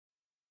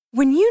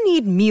When you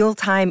need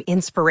mealtime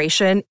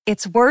inspiration,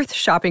 it's worth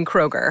shopping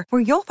Kroger,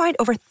 where you'll find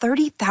over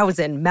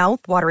 30,000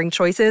 mouth-watering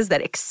choices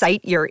that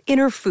excite your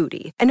inner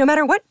foodie. And no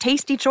matter what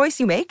tasty choice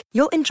you make,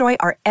 you'll enjoy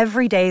our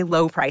everyday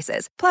low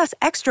prices, plus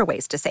extra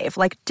ways to save,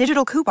 like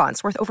digital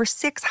coupons worth over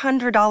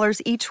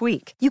 $600 each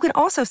week. You can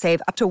also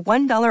save up to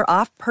 $1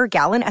 off per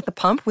gallon at the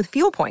pump with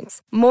fuel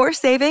points. More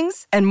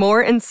savings and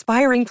more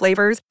inspiring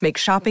flavors make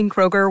shopping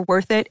Kroger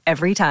worth it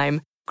every time.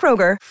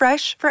 Kroger,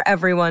 fresh for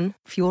everyone.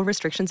 Fuel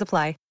restrictions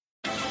apply.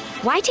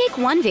 Why take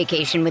one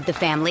vacation with the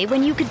family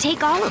when you could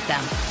take all of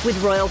them?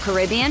 With Royal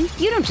Caribbean,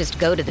 you don't just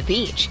go to the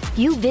beach.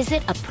 You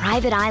visit a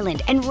private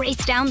island and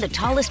race down the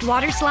tallest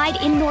water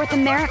slide in North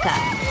America.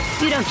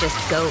 You don't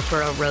just go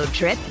for a road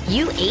trip.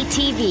 You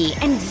ATV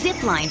and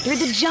zip line through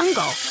the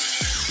jungle.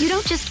 You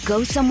don't just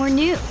go somewhere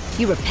new.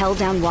 You rappel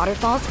down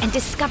waterfalls and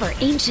discover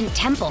ancient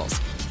temples.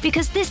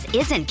 Because this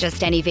isn't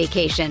just any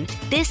vacation.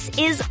 This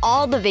is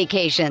all the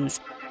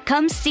vacations.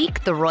 Come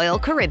seek the Royal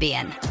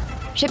Caribbean.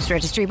 Ships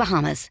Registry,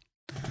 Bahamas.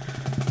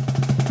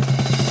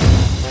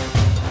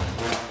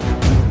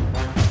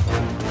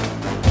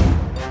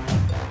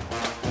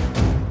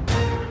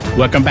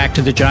 Welcome back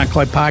to the John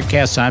Clay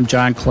Podcast. I'm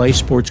John Clay,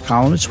 sports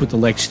columnist with the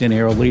Lexington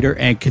Herald Leader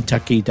and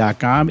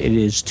Kentucky.com. It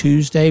is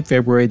Tuesday,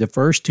 February the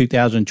 1st,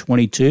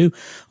 2022.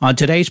 On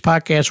today's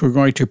podcast, we're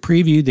going to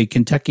preview the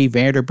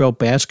Kentucky-Vanderbilt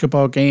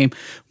basketball game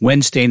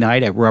Wednesday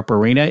night at Rupp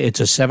Arena. It's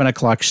a 7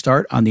 o'clock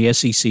start on the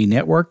SEC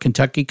Network.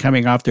 Kentucky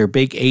coming off their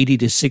big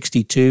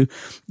 80-62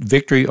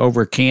 victory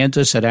over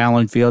Kansas at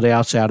Allen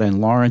Fieldhouse out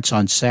in Lawrence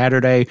on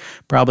Saturday.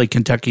 Probably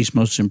Kentucky's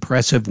most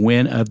impressive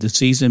win of the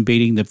season,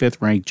 beating the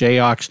fifth-ranked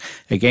Jayhawks,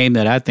 a game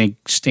that I think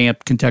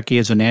stamped Kentucky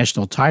as a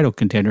national title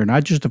contender,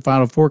 not just a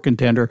Final Four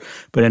contender,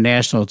 but a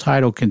national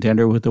title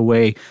contender with the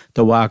way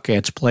the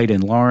Wildcats played in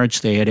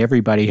Lawrence. They had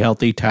everybody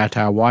healthy.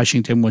 Ty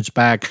Washington was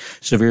back.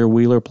 Severe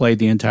Wheeler played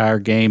the entire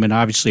game, and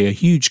obviously a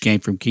huge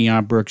game from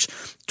Keon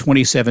Brooks.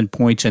 27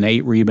 points and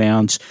 8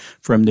 rebounds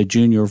from the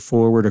junior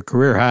forward, a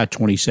career-high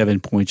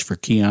 27 points for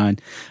Keon.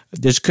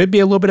 This could be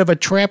a little bit of a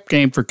trap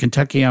game for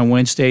Kentucky on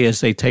Wednesday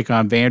as they take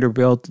on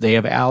Vanderbilt. They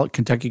have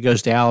Kentucky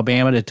goes to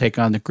Alabama to take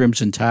on the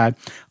Crimson Tide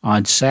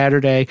on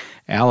Saturday.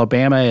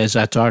 Alabama, as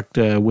I talked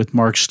with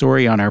Mark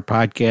Story on our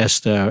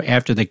podcast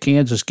after the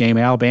Kansas game,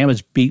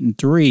 Alabama's beaten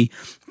 3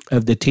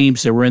 of the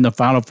teams that were in the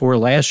Final Four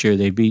last year.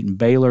 They've beaten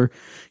Baylor,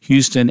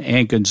 Houston,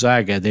 and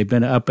Gonzaga. They've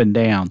been up and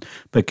down.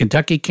 But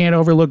Kentucky can't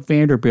overlook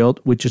Vanderbilt,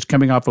 which is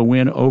coming off a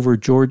win over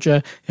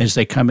Georgia as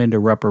they come into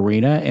Rupp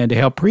Arena. And to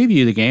help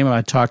preview the game,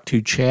 I talked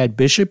to Chad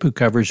Bishop, who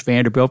covers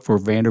Vanderbilt for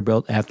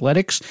Vanderbilt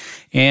Athletics.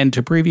 And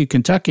to preview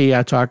Kentucky,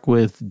 I talked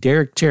with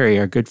Derek Terry,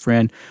 our good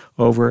friend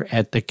over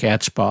at the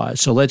Cat Spa.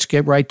 So let's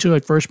get right to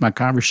it. First, my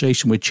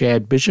conversation with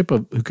Chad Bishop,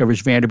 who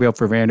covers Vanderbilt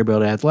for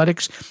Vanderbilt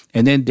Athletics,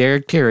 and then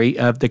Derek Terry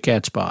of the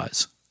Cat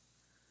Spas.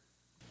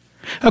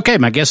 Okay,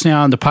 my guest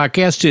now on the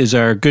podcast is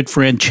our good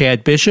friend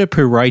Chad Bishop,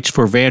 who writes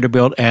for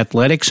Vanderbilt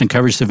Athletics and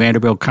covers the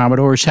Vanderbilt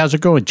Commodores. How's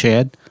it going,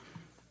 Chad?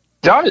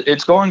 John,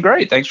 it's going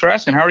great. Thanks for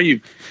asking. How are you?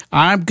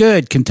 I'm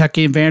good.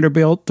 Kentucky and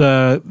Vanderbilt,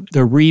 the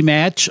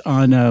rematch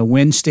on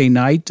Wednesday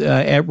night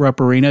at Rupp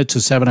Arena. It's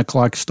a 7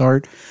 o'clock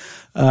start.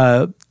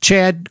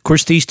 Chad, of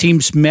course, these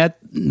teams met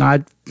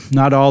not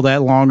all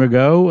that long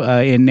ago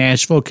in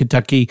Nashville.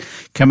 Kentucky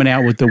coming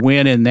out with the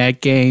win in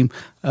that game.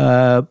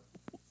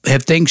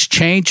 Have things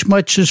changed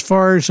much as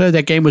far as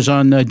that game was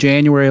on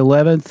January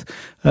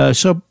 11th,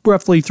 so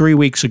roughly 3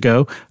 weeks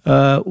ago.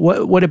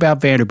 What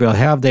about Vanderbilt?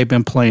 How have they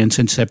been playing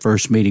since that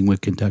first meeting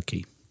with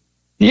Kentucky?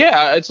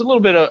 Yeah, it's a little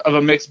bit of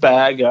a mixed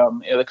bag.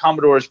 The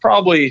Commodores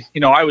probably,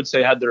 I would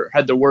say had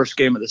their worst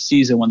game of the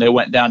season when they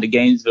went down to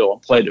Gainesville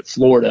and played at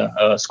Florida,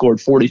 scored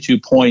 42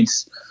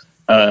 points,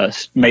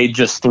 made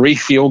just 3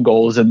 field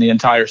goals in the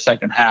entire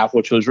second half,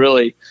 which was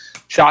really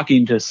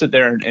shocking to sit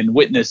there and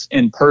witness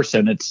in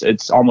person.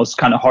 It's almost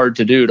kind of hard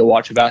to do, to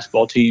watch a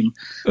basketball team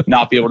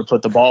not be able to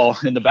put the ball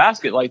in the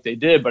basket like they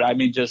did. But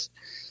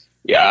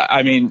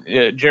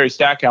Jerry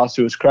Stackhouse,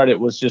 to his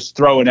credit, was just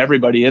throwing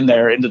everybody in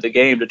there into the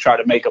game to try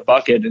to make a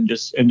bucket, and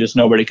just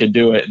nobody could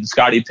do it. And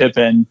Scottie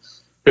Pippen,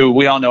 who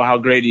we all know how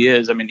great he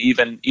is,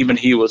 even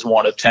he was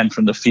 1 of 10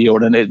 from the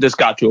field. And this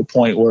got to a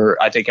point where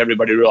I think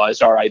everybody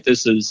realized, all right,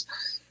 this is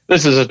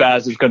as bad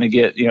as it's going to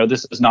get.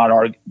 This is not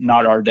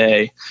our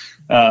day.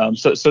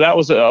 So that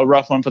was a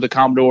rough one for the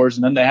Commodores.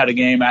 And then they had a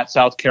game at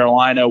South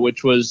Carolina,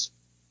 which was,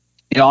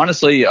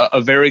 honestly,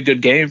 a very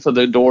good game for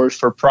the Doors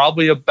for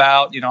probably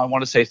about, I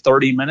want to say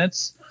 30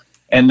 minutes.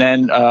 And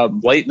then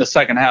late in the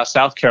second half,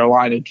 South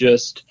Carolina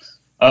just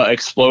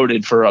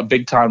exploded for a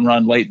big-time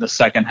run late in the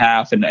second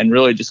half, and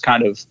really just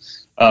kind of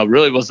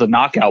really was the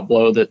knockout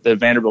blow that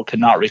Vanderbilt could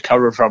not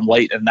recover from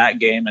late in that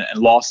game, and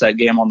lost that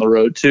game on the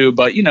road too.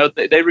 But,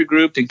 they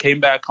regrouped and came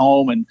back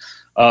home and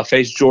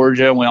faced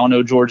Georgia, and we all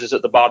know Georgia's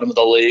at the bottom of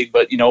the league.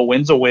 But,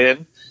 win's a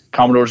win.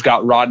 Commodores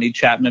got Rodney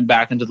Chapman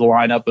back into the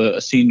lineup, a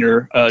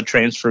senior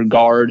transfer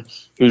guard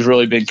who's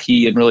really been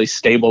key in really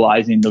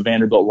stabilizing the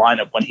Vanderbilt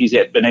lineup when he's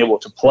been able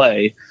to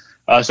play.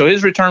 So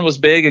his return was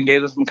big and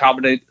gave them some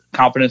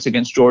confidence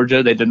against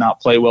Georgia. They did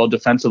not play well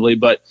defensively,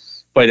 but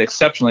played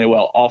exceptionally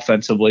well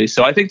offensively.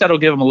 So I think that'll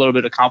give them a little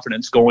bit of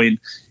confidence going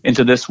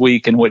into this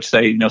week, in which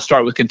they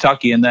start with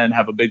Kentucky and then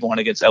have a big one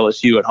against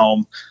LSU at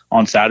home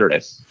on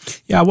Saturday.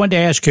 Yeah, I wanted to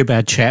ask you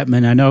about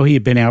Chapman. I know he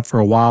had been out for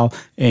a while,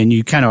 and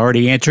you kind of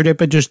already answered it,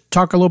 but just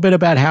talk a little bit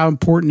about how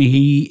important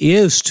he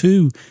is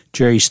to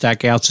Jerry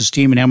Stackhouse's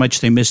team and how much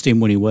they missed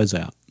him when he was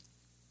out.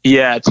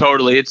 Yeah,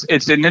 totally.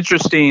 It's an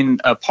interesting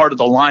part of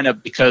the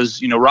lineup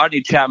because,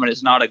 Rodney Chapman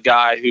is not a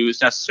guy who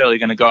is necessarily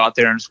going to go out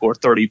there and score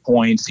 30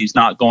 points. He's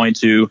not going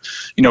to,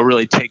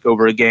 really take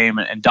over a game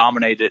and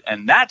dominate it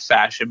in that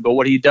fashion. But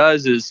what he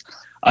does is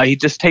he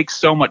just takes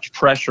so much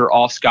pressure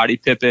off Scottie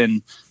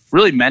Pippen,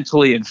 really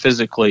mentally and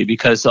physically,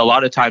 because a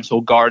lot of times he'll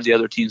guard the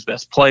other team's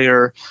best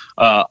player.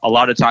 A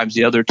lot of times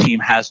the other team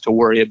has to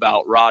worry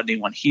about Rodney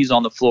when he's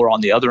on the floor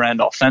on the other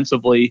end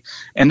offensively.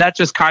 And that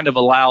just kind of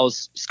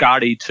allows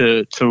Scottie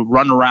to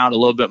run around a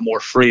little bit more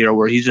freer,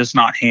 where he's just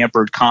not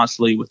hampered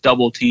constantly with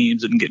double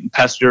teams and getting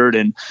pestered,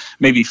 and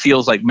maybe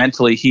feels like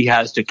mentally he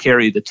has to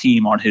carry the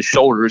team on his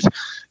shoulders.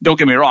 Don't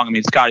get me wrong. I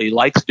mean, Scottie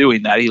likes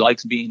doing that. He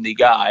likes being the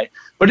guy,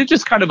 but it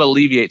just kind of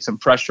alleviates some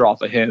pressure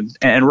off of him.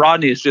 And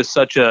Rodney is just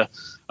such a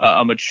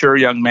mature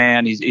young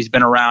man. He's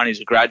been around. He's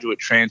a graduate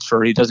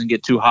transfer. He doesn't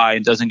get too high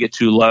and doesn't get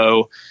too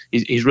low.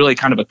 He's really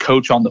kind of a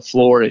coach on the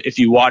floor. If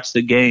you watch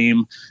the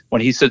game,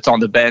 when he sits on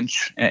the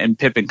bench and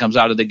Pippen comes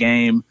out of the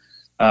game,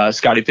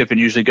 Scottie Pippen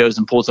usually goes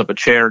and pulls up a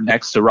chair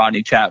next to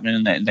Rodney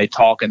Chapman, and they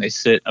talk and they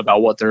sit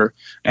about what they're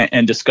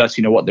and discuss,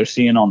 what they're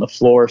seeing on the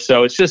floor.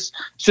 So it's just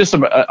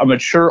a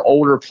mature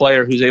older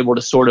player who's able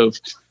to sort of,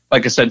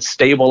 like I said,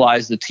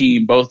 stabilize the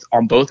team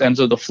on both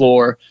ends of the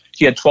floor.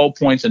 He had 12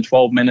 points in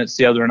 12 minutes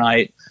the other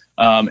night.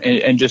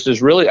 And just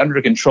is really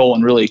under control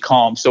and really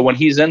calm. So when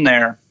he's in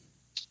there,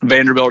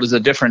 Vanderbilt is a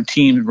different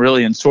team,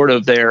 really, in sort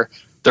of their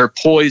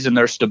poise and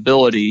their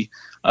stability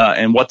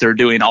and what they're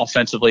doing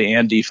offensively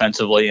and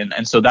defensively.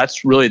 And so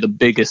that's really the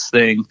biggest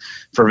thing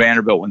for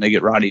Vanderbilt when they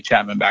get Rodney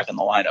Chapman back in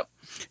the lineup.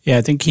 Yeah,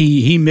 I think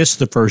he missed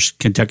the first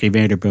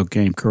Kentucky-Vanderbilt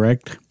game,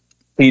 correct?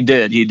 He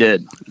did.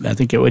 I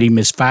think he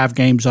missed 5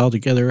 games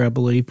altogether, I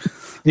believe.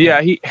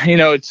 Yeah,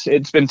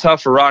 it's been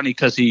tough for Rodney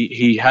because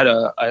he had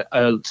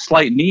a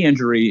slight knee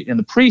injury in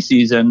the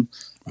preseason,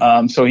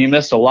 so he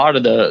missed a lot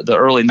of the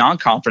early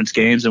non-conference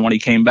games. And when he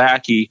came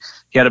back, he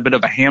had a bit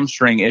of a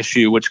hamstring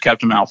issue, which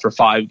kept him out for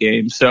 5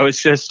 games. So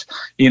it's just,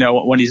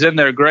 when he's in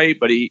there,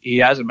 great, but he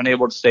hasn't been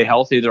able to stay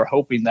healthy. They're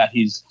hoping that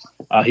he's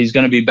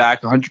going to be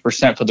back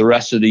 100% for the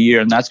rest of the year,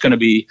 and that's going to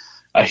be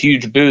a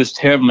huge boost.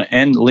 Him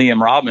and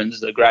Liam Robbins,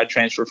 the grad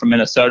transfer from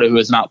Minnesota, who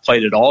has not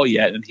played at all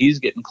yet, and he's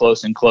getting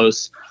close and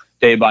close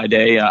day by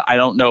day. I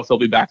don't know if he'll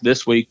be back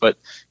this week, but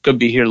could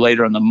be here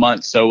later in the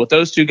month. So with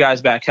those two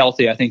guys back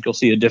healthy, I think you'll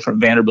see a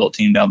different Vanderbilt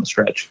team down the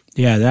stretch.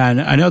 Yeah,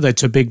 I know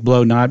that's a big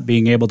blow not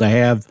being able to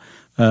have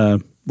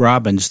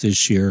Robbins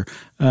this year.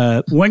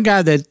 One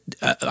guy that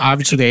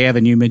obviously they have,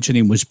 and you mentioned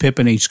him, was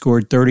Pippen. He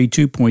scored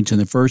 32 points in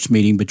the first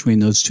meeting between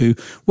those two.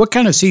 What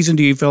kind of season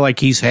do you feel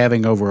like he's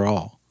having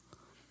overall?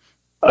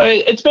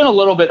 It's been a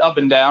little bit up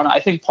and down. I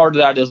think part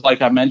of that is,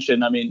 like I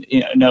mentioned,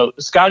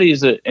 Scottie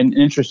is an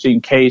interesting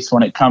case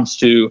when it comes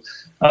to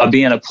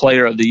being a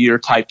player of the year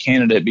type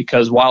candidate,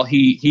 because while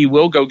he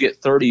will go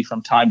get 30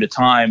 from time to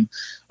time,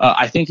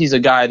 I think he's a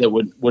guy that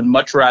would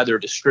much rather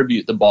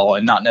distribute the ball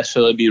and not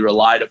necessarily be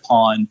relied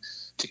upon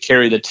to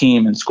carry the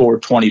team and score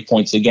 20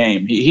 points a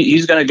game.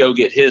 He's going to go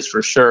get his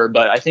for sure,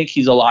 but I think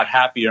he's a lot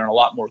happier and a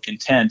lot more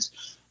content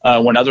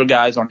when other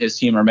guys on his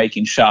team are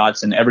making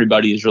shots and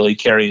everybody is really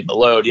carrying the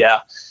load.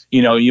 Yeah,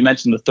 you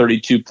mentioned the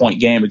 32-point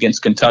game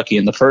against Kentucky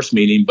in the first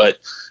meeting, but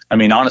I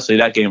mean, honestly,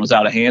 that game was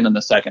out of hand in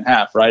the second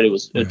half, right? It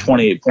was a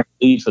 28-point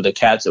lead for the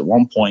Cats at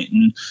one point.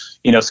 And,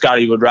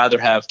 Scottie would rather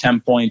have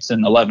 10 points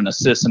and 11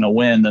 assists in a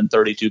win than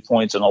 32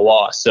 points in a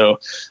loss. So,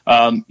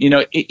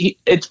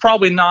 it's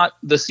probably not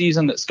the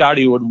season that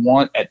Scottie would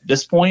want at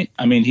this point.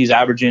 I mean, he's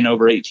averaging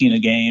over 18 a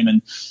game,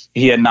 and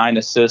he had 9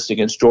 assists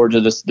against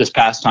Georgia this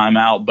past time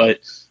out.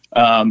 But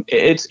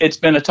it's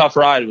been a tough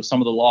ride with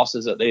some of the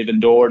losses that they've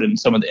endured and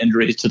some of the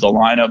injuries to the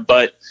lineup.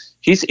 But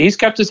he's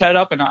kept his head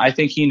up, and I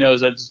think he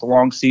knows that it's a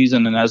long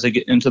season. And as they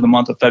get into the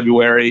month of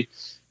February,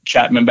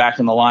 Chapman back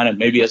in the lineup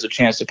maybe has a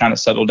chance to kind of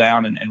settle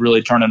down and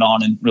really turn it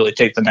on and really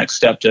take the next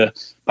step to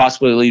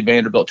possibly lead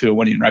Vanderbilt to a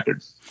winning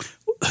record.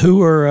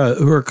 Who are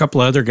a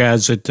couple of other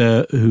guys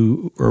that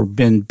who have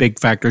been big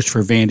factors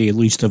for Vandy, at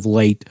least of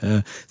late,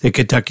 that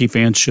Kentucky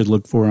fans should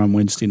look for on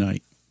Wednesday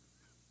night?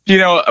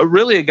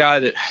 Really a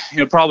guy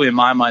that, probably in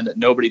my mind that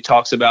nobody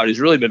talks about,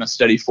 he's really been a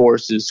steady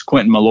force, is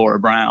Quentin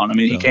Malora-Brown. I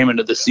mean, he came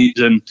into the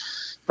season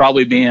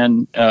probably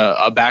being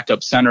a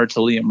backup center to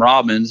Liam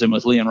Robbins, and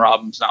with Liam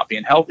Robbins not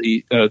being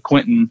healthy,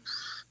 Quentin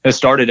has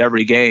started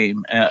every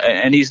game.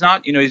 And he's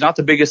not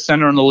the biggest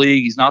center in the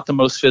league. He's not the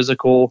most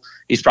physical.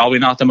 He's probably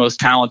not the most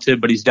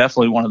talented, but he's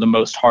definitely one of the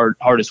most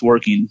hardest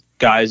working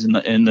guys in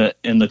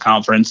the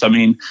conference. I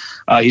mean,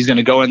 he's going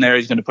to go in there.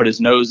 He's going to put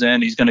his nose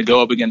in. He's going to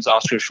go up against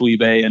Oscar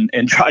Schwebe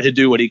and try to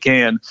do what he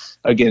can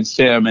against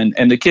him.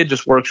 And the kid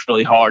just works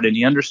really hard, and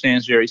he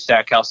understands Jerry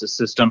Stackhouse's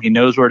system. He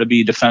knows where to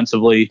be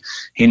defensively.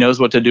 He knows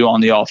what to do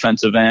on the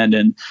offensive end.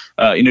 And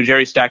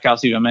Jerry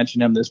Stackhouse even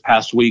mentioned him this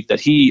past week that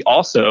he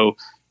also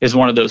is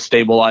one of those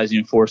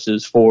stabilizing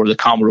forces for the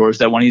Commodores,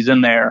 that when he's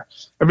in there,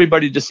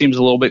 everybody just seems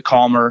a little bit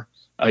calmer.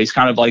 He's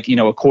kind of like,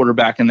 a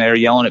quarterback in there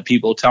yelling at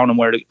people, telling them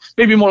where to,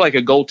 maybe more like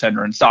a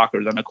goaltender in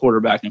soccer than a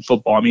quarterback in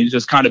football. I mean, he's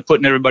just kind of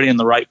putting everybody in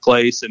the right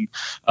place and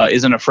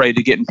isn't afraid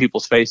to get in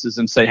people's faces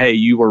and say, hey,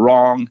 you were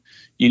wrong.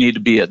 You need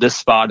to be at this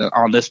spot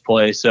on this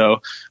play.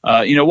 So,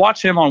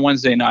 watch him on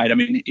Wednesday night. I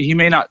mean, he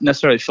may not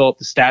necessarily fill up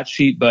the stat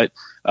sheet, but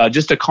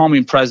just a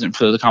calming presence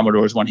for the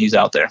Commodores when he's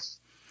out there.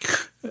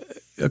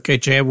 Okay,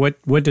 Chad,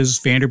 what does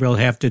Vanderbilt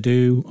have to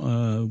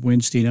do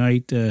Wednesday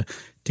night to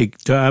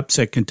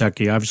upset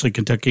Kentucky? Obviously,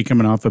 Kentucky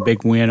coming off a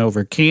big win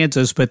over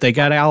Kansas, but they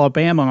got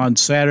Alabama on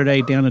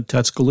Saturday down in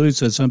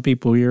Tuscaloosa. Some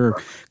people here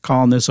are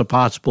calling this a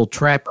possible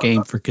trap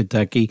game for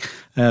Kentucky.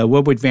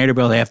 What would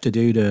Vanderbilt have to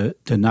do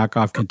to knock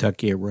off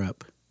Kentucky at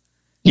Rupp?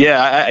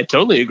 Yeah, I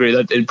totally agree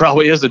that it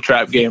probably is a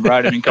trap game,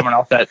 right? I mean, coming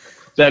off that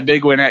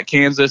big win at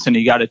Kansas, and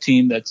you got a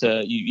team that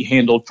you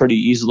handled pretty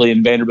easily,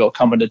 and Vanderbilt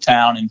coming to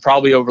town and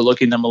probably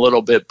overlooking them a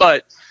little bit.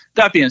 But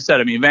that being said,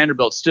 I mean,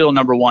 Vanderbilt still,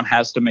 number one,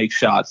 has to make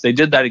shots. They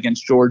did that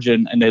against Georgia,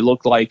 and they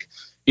looked like,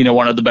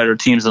 one of the better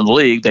teams in the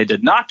league. They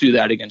did not do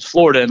that against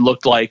Florida and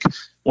looked like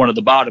one of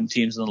the bottom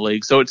teams in the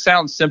league. So it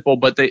sounds simple,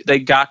 but they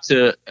got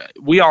to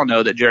 – we all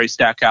know that Jerry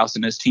Stackhouse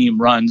and his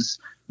team runs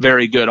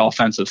very good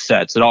offensive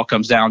sets. It all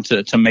comes down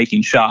to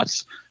making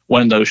shots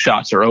when those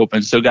shots are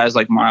open. So guys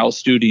like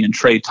Miles Studi and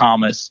Trey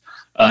Thomas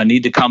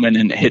need to come in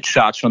and hit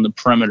shots from the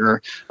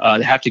perimeter.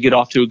 They have to get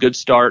off to a good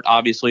start,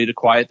 obviously, to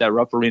quiet that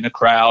Rupp Arena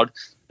crowd.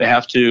 They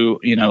have to,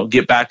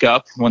 get back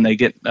up when they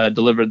get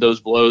delivered those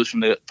blows from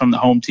the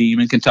home team,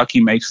 and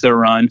Kentucky makes their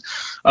run.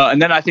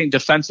 And then I think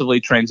defensively,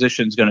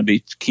 transition is going to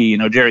be key.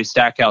 Jerry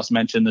Stackhouse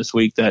mentioned this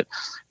week that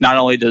not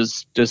only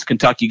does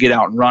Kentucky get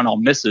out and run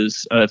on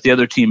misses, if the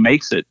other team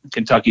makes it,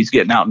 Kentucky's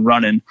getting out and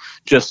running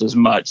just as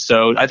much.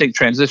 So I think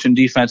transition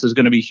defense is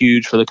going to be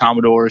huge for the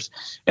Commodores,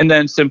 and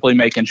then simply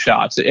making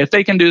shots. If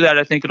they can do that,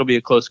 I think it'll be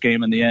a close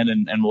game in the end,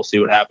 and we'll see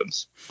what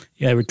happens.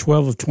 Yeah, they were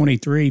 12 of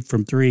 23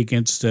 from three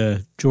against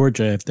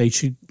Georgia. If they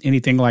shoot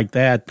anything like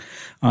that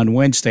on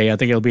Wednesday, I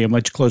think it'll be a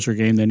much closer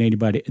game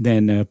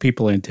than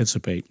people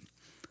anticipate.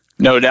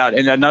 No doubt.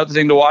 And another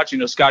thing to watch,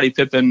 Scottie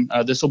Pippen,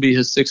 this will be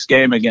his sixth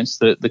game against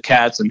the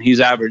Cats, and he's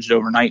averaged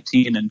over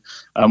 19 and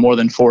more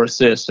than 4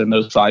 assists in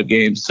those 5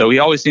 games. So he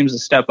always seems to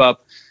step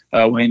up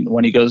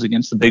when he goes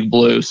against the Big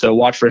Blue. So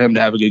watch for him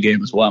to have a good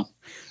game as well.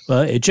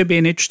 Well, it should be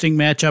an interesting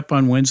matchup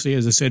on Wednesday.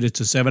 As I said, it's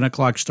a 7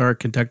 o'clock start.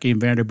 Kentucky and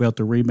Vanderbilt,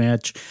 the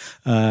rematch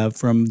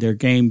from their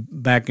game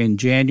back in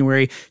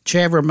January.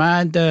 Chad,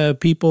 remind the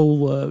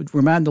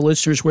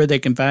listeners where they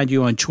can find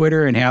you on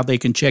Twitter and how they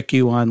can check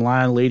you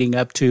online leading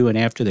up to and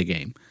after the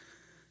game.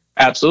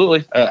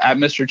 Absolutely. At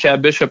Mr.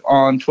 Chad Bishop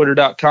on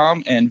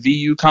Twitter.com and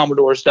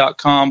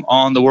VUCommodores.com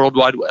on the World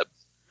Wide Web.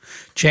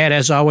 Chad,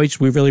 as always,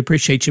 we really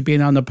appreciate you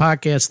being on the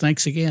podcast.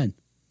 Thanks again.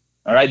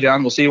 All right,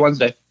 John. We'll see you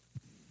Wednesday.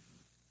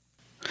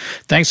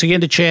 Thanks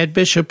again to Chad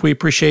Bishop. We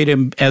appreciate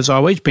him, as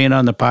always, being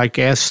on the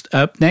podcast.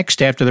 Up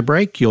next, after the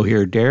break, you'll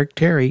hear Derek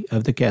Terry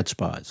of the Cat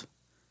Spas.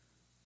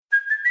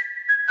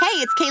 Hey,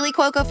 it's Kaylee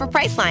Cuoco for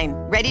Priceline.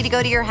 Ready to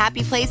go to your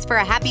happy place for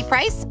a happy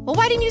price? Well,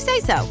 why didn't you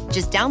say so?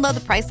 Just download the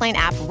Priceline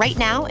app right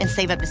now and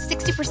save up to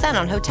 60%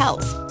 on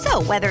hotels.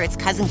 So whether it's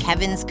Cousin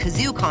Kevin's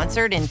Kazoo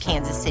Concert in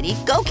Kansas City,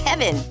 go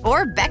Kevin,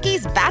 or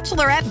Becky's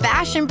Bachelorette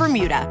Bash in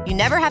Bermuda, you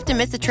never have to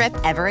miss a trip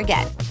ever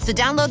again. So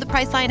download the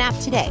Priceline app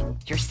today.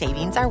 Your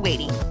savings are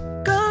waiting.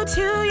 Go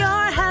to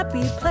your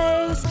happy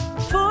place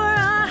for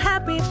a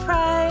happy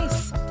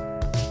price.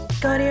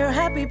 Go to your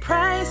happy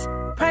price,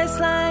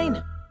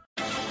 Priceline.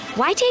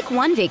 Why take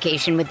one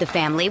vacation with the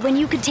family when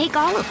you could take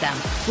all of them?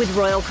 With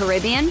Royal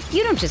Caribbean,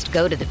 you don't just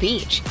go to the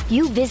beach.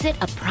 You visit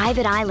a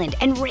private island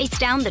and race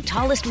down the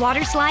tallest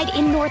water slide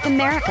in North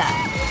America.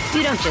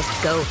 You don't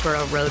just go for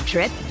a road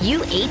trip. You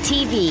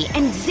ATV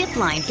and zip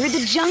line through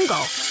the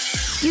jungle.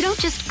 You don't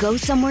just go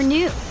somewhere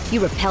new.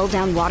 You rappel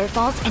down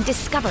waterfalls and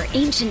discover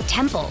ancient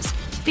temples.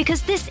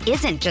 Because this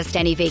isn't just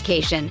any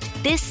vacation.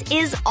 This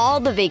is all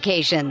the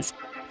vacations.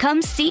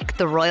 Come seek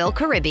the Royal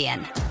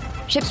Caribbean.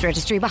 Ships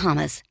Registry,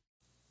 Bahamas.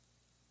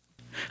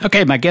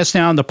 Okay, my guest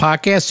now on the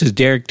podcast is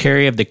Derek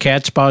Terry of the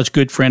Cat Spas,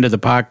 good friend of the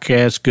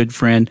podcast, good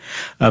friend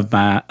of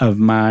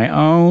my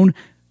own.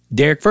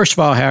 Derek, first of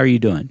all, how are you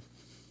doing?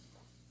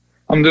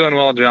 I'm doing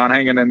well, John.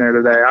 Hanging in there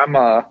today.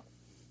 I'm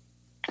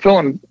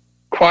feeling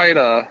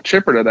quite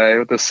chipper today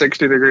with the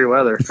 60-degree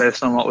weather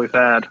based on what we've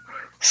had.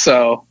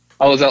 So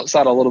I was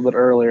outside a little bit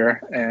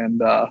earlier, and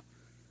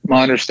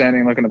my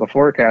understanding looking at the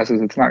forecast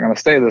is it's not going to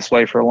stay this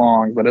way for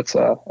long, but it's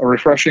a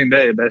refreshing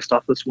day based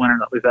off this winter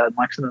that we've had in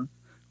Lexington.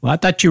 Well, I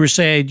thought you were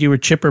saying you were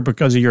chipper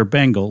because of your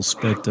Bengals,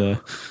 but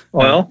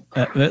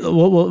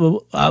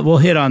we'll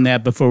hit on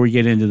that before we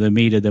get into the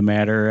meat of the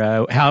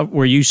matter. How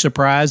were you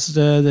surprised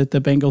that the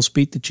Bengals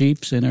beat the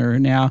Chiefs and are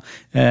now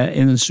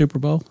in the Super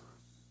Bowl?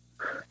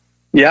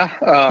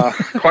 Yeah,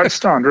 quite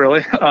stunned,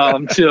 really,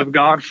 to have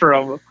gone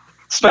from,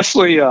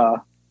 especially. I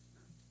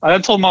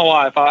had told my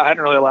wife I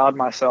hadn't really allowed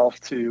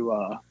myself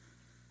to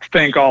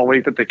think all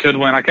week that they could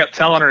win. I kept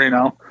telling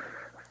her,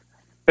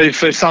 they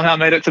somehow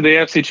made it to the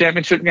AFC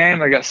Championship game.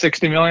 They got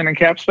 $60 million in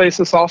cap space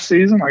this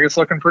offseason. I guess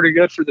looking pretty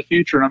good for the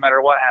future, no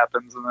matter what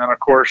happens. And then, of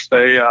course,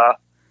 they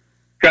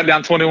got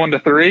down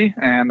 21-3,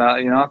 and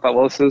I thought,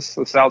 well, this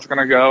is how it's going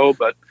to go.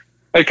 But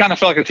it kind of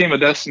felt like a team of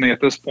destiny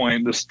at this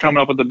point, just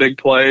coming up with the big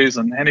plays.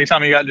 And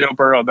anytime you got Joe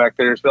Burrow back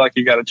there, it felt like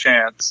you got a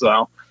chance.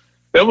 So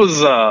it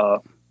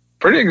was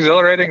pretty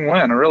exhilarating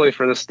win, really,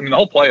 for this. I mean, the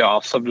whole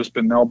playoffs have just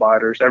been nail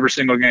biters every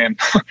single game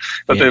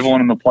that they've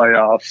won in the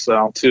playoffs.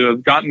 So to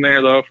have gotten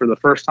there, though, for the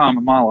first time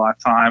in my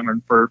lifetime,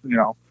 and for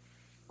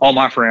all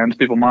my friends,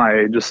 people my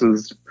age, this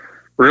is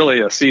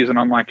really a season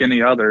unlike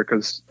any other.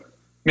 Because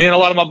me and a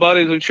lot of my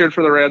buddies have cheered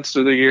for the Reds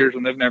through the years,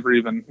 and they've never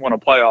even won a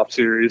playoff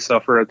series. So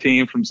for a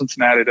team from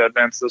Cincinnati to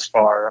advance this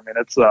far, I mean,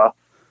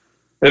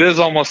 it is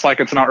almost like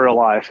it's not real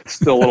life. It's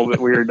still a little bit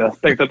weird to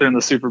think that they're in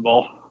the Super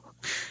Bowl.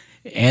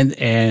 And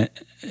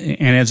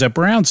as a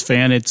Browns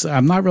fan,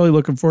 I'm not really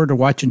looking forward to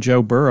watching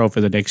Joe Burrow for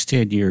the next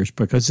 10 years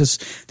because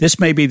this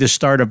may be the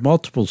start of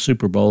multiple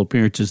Super Bowl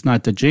appearances,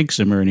 not to jinx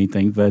him or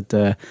anything, but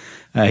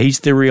he's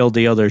the real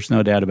deal. There's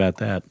no doubt about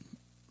that.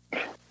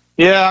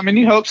 Yeah, I mean,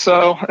 you hope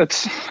so.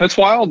 It's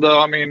wild,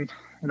 though. I mean,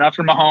 and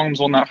after Mahomes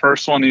won that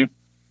first one, you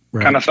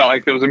kind of felt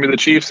like it was going to be the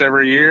Chiefs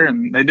every year,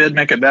 and they did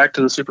make it back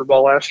to the Super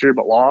Bowl last year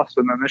but lost,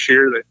 and then this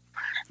year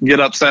they get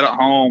upset at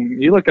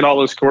home. You look at all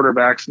those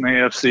quarterbacks in the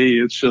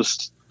AFC, it's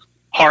just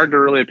hard to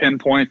really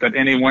pinpoint that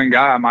any one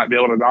guy might be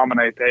able to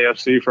dominate the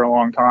AFC for a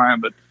long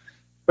time. But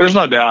there's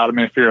no doubt. I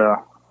mean, if you're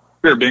a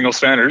Bengals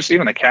fan or just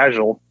even a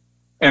casual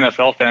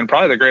NFL fan,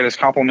 probably the greatest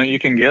compliment you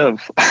can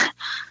give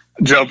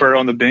Joe Burrow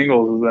and the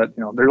Bengals is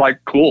that, they're like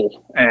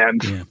cool.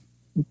 And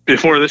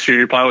before this year,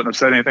 you probably wouldn't have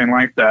said anything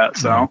like that.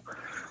 So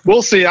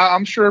we'll see.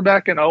 I'm sure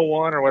back in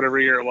 2001 or whatever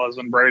year it was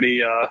when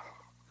Brady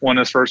won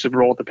his first Super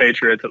Bowl with the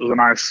Patriots, it was a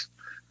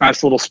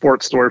nice little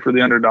sports story for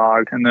the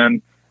underdog. And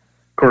then,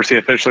 of course, he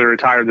officially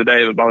retired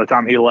today, but by the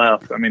time he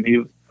left, I mean,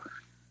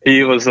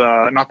 he was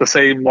not the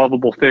same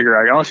lovable figure.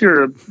 Unless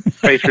you're a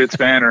Patriots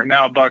fan or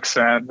now a Bucs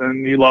fan,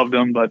 then you loved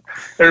him, but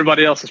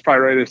everybody else is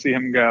probably ready to see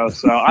him go.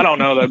 So I don't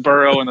know that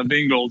Burrow and the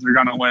Bengals are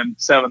going to win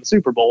 7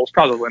 Super Bowls.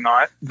 Probably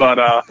not, but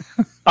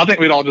I think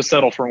we'd all just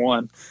settle for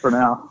one for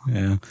now.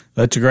 Yeah,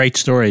 that's a great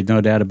story,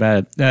 no doubt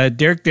about it.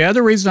 Derek, the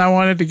other reason I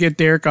wanted to get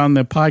Derek on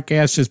the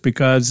podcast is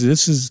because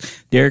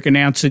Derek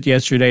announced it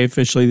yesterday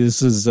officially.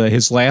 This is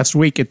his last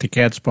week at the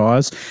Cat's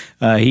Paws.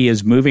 He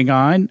is moving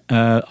on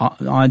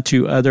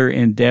to other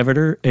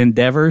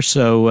endeavors.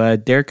 So,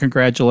 Derek,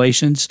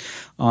 congratulations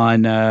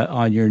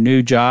on your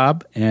new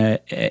job, and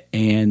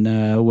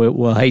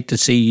we'll hate to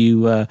see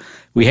you.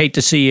 We hate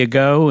to see you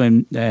go,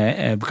 and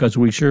because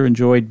we sure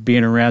enjoyed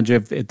being around you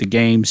at the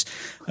games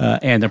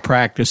and the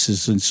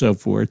practices and so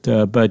forth.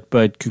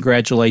 But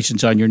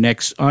congratulations on your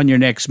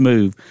next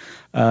move.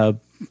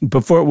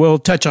 Before we'll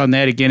touch on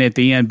that again at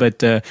the end,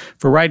 but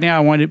for right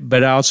now,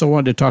 I also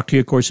wanted to talk to you,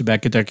 of course,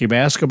 about Kentucky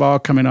basketball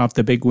coming off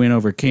the big win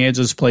over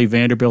Kansas, play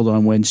Vanderbilt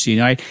on Wednesday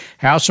night.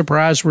 How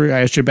surprised were you?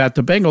 I asked you about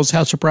the Bengals.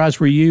 How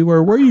surprised were you,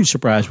 or were you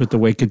surprised with the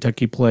way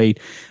Kentucky played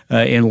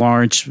in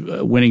Lawrence,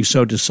 winning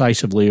so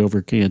decisively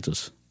over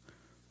Kansas?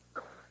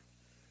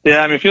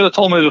 Yeah, I mean, if you had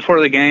told me before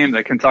the game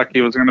that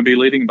Kentucky was going to be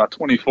leading by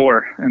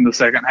 24 in the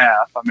second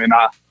half, I mean,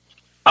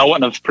 I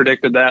wouldn't have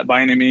predicted that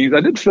by any means.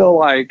 I did feel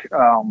like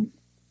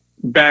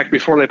back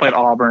before they played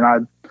Auburn, I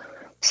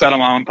said on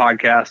my own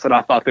podcast that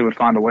I thought they would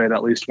find a way to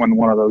at least win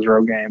one of those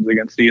road games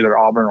against either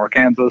Auburn or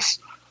Kansas.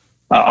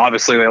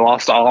 Obviously, they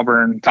lost to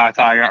Auburn. Ty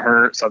got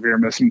hurt, so if you're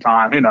missing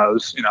time, who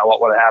knows? What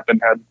would have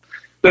happened had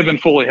they been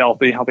fully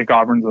healthy. I think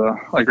Auburn's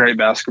a great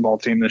basketball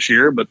team this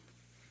year, but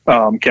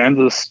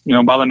Kansas,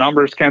 by the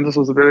numbers, Kansas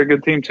was a very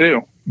good team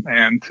too.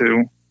 And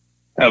to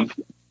have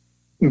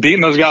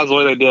beaten those guys the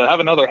way they did, have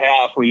another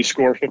half where you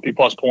score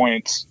 50-plus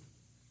points.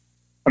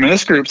 I mean,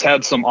 this group's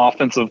had some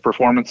offensive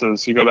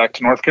performances. You go back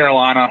to North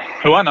Carolina,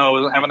 who I know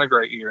isn't having a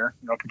great year,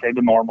 compared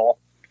to normal.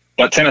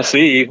 But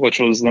Tennessee, which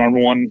was the number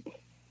one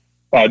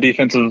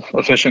defensive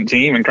efficient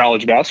team in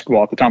college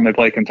basketball at the time they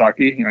played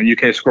Kentucky.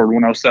 UK scored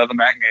 107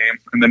 that game.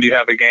 And then you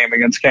have a game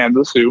against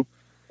Kansas, who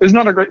is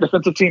not a great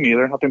defensive team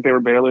either. I think they were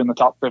barely in the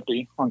top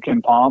 50 on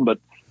Ken Pom, but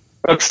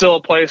that's still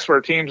a place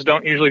where teams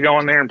don't usually go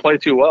in there and play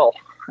too well.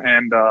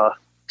 And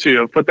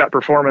to put that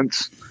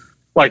performance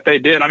like they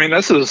did, I mean,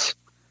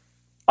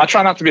 I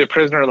try not to be a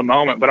prisoner of the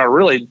moment, but I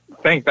really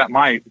think that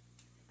might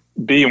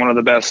be one of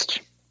the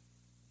best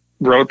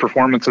road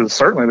performances,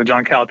 certainly the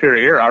John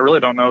Calipari era. I really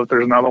don't know if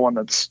there's another one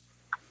that's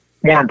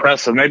more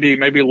impressive. Maybe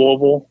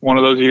Louisville, one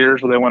of those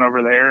years where they went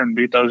over there and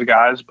beat those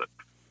guys. But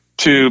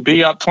to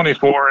be up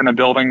 24 in a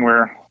building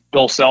where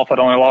Bill Self had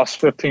only lost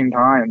 15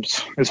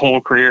 times his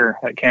whole career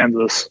at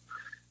Kansas.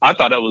 I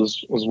thought it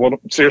was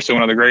seriously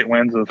one of the great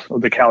wins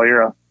of the Cal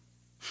era.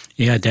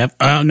 Yeah,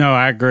 no,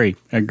 I agree.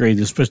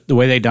 The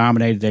way they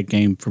dominated that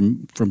game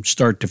from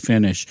start to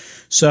finish.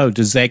 So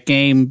does that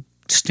game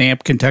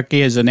stamp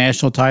Kentucky as a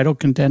national title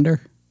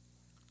contender?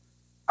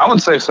 I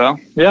would say so.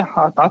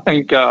 Yeah, I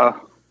think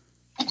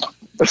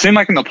it seemed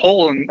like in the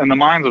poll and in the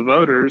minds of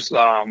voters,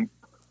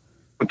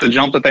 with the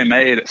jump that they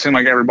made, it seemed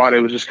like everybody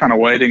was just kind of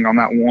waiting on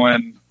that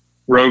one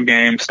road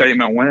game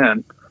statement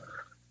win.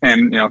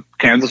 And,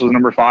 Kansas was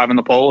number 5 in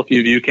the poll. If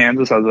you view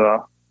Kansas as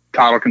a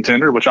title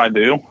contender, which I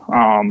do,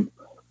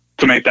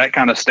 to make that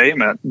kind of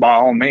statement, by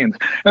all means.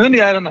 And then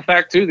you add in the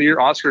fact, too, that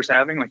your Oscar's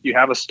having, like, you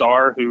have a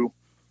star who,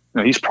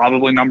 he's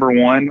probably number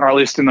 1, or at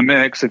least in the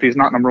mix. If he's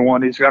not number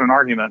 1, he's got an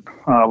argument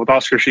with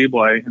Oscar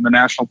Tshiebwe in the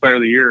National Player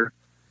of the Year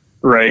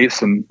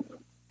race. And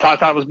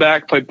Tata was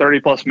back, played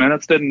 30-plus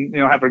minutes, didn't,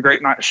 have a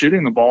great night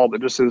shooting the ball,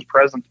 but just his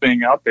presence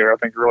being out there, I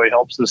think, really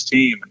helps this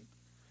team. And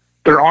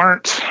there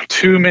aren't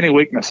too many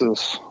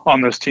weaknesses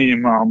on this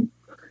team.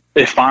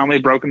 They finally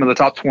broke into the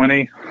top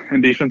 20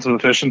 in defensive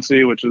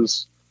efficiency, which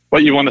is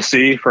what you want to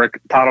see for a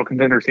title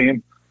contender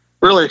team.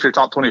 Really, if you're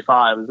top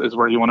 25 is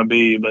where you want to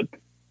be, but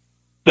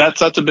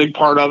that's a big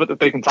part of it, that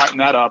they can tighten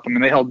that up. I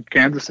mean, they held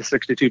Kansas to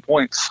 62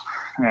 points,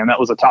 and that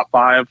was a top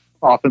 5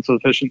 offensive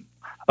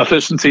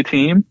efficiency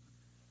team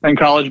in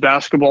college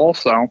basketball.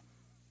 So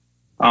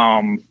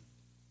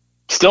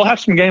still have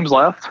some games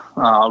left,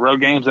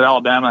 road games at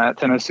Alabama, at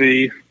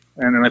Tennessee,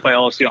 and then they play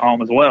LSU at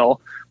home as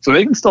well. So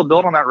they can still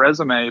build on that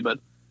resume, but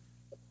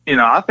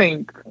I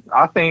think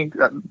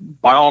that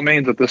by all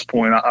means at this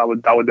point, I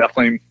would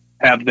definitely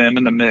have them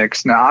in the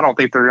mix. Now, I don't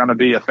think they're going to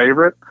be a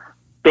favorite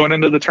going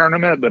into the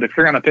tournament, but if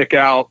you're going to pick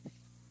out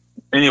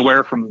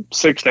anywhere from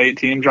 6 to 8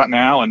 teams right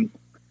now and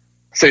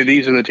say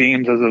these are the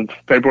teams as of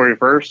February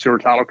 1st who are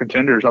title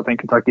contenders, I think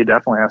Kentucky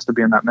definitely has to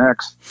be in that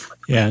mix.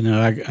 Yeah,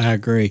 no, I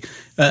agree.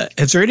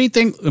 Is there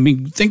anything,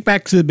 think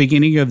back to the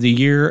beginning of the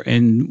year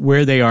and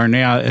where they are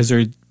now. Has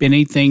there been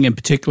anything in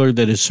particular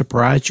that has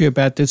surprised you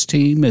about this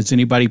team? Has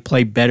anybody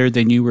played better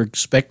than you were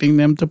expecting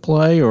them to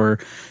play, or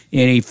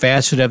any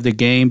facet of the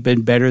game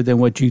been better than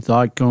what you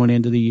thought going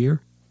into the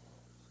year?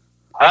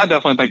 I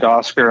definitely think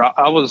Oscar. I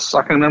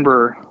can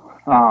remember,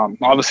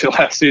 obviously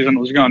last season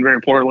was going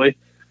very poorly,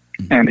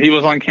 and he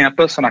was on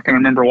campus, and I can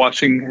remember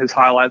watching his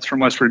highlights from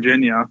West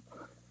Virginia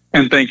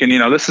and thinking,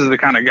 this is the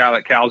kind of guy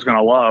that Cal's going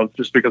to love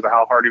just because of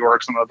how hard he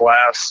works on the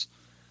glass.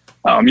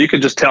 You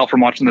could just tell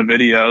from watching the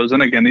videos.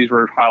 And again, these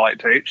were highlight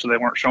tapes, so they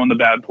weren't showing the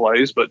bad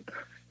plays, but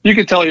you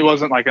could tell he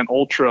wasn't like an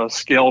ultra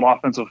skilled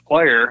offensive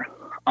player.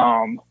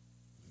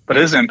 But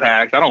his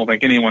impact, I don't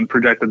think anyone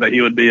projected that he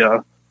would be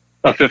a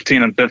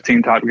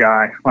 15-15 type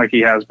guy like he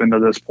has been to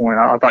this point.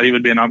 I thought he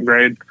would be an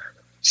upgrade,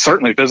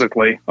 certainly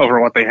physically, over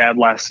what they had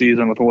last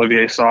season with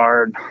Olivier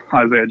Sarr and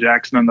Isaiah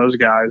Jackson and those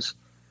guys.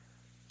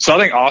 So I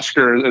think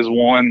Oscar is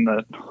one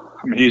that,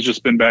 he's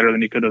just been better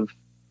than he could have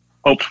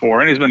hoped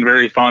for. And he's been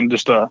very fun,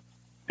 just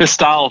his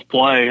style of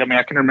play.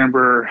 I can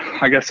remember,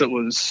 I guess it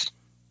was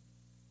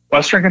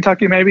Western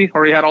Kentucky maybe,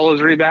 where he had all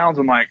those rebounds.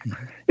 And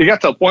he got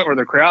to a point where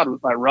the crowd,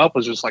 Rupp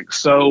was just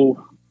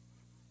so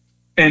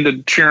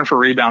into cheering for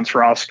rebounds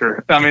for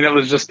Oscar. It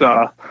was just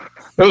it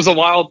was a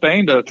wild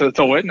thing to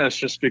witness,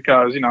 just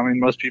because,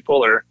 most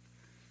people are,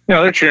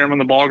 they're cheering when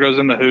the ball goes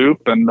in the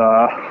hoop, and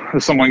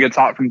if someone gets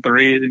hot from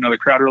 3, the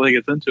crowd really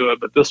gets into it.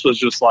 But this was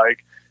just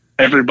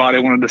everybody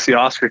wanted to see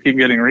Oscar keep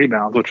getting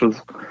rebounds, which was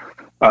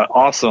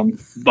awesome.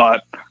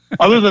 But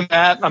other than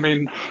that,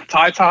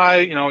 Ty,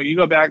 you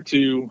go back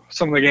to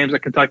some of the games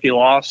that Kentucky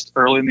lost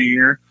early in the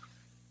year.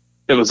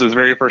 It was his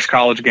very first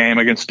college game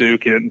against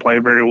Duke. He didn't play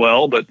very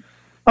well, but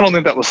I don't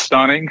think that was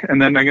stunning.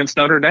 And then against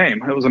Notre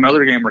Dame, it was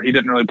another game where he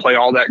didn't really play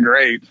all that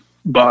great.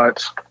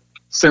 But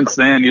since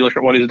then, you look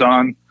at what he's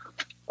done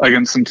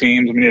against some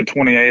teams. He had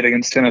 28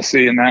 against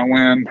Tennessee in that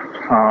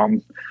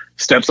win.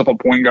 Steps up a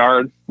point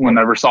guard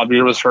whenever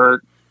Xavier was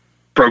hurt.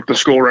 Broke the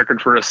school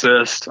record for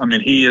assists.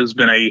 He has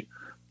been a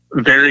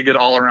very good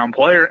all-around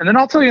player. And then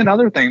I'll tell you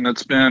another thing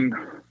that's been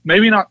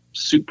maybe not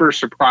super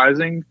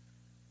surprising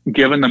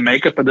given the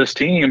makeup of this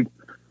team,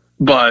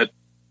 but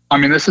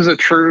this is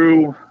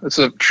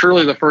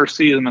truly the first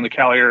season in the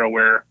Cal era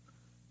where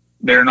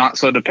they're not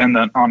so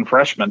dependent on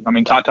freshmen.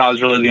 Tata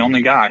is really the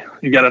only guy.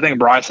 You got to think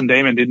Bryson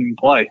Damon didn't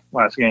play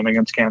last game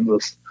against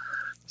Kansas.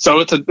 So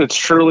it's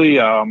truly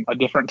a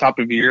different type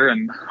of year,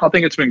 and I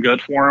think it's been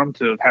good for them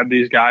to have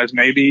these guys.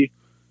 Maybe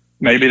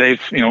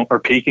they've are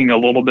peaking a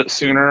little bit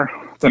sooner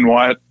than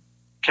what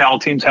Cal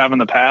teams have in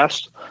the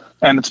past,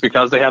 and it's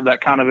because they have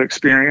that kind of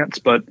experience.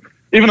 But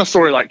even a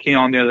story like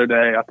Keon the other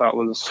day, I thought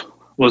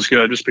was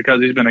good, just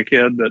because he's been a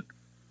kid that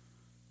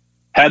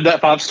had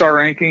that 5-star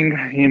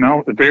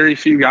ranking. Very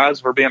few guys,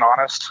 if we're being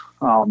honest,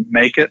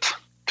 make it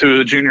to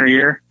the junior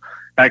year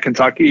at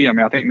Kentucky.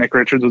 I think Nick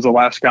Richards was the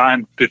last guy,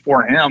 and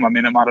before him,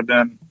 it might have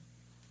been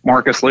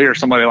Marcus Lee or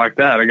somebody like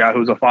that, a guy who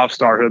was a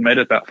 5-star who had made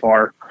it that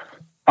far.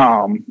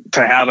 To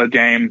have a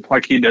game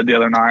like he did the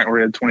other night where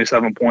he had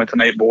 27 points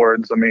and 8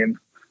 boards, I think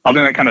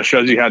that kind of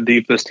shows you how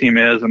deep this team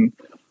is. And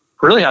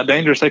really how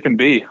dangerous they can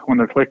be when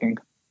they're clicking.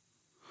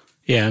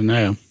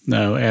 Yeah,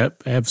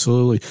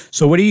 absolutely.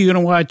 So what are you going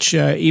to watch,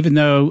 even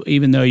though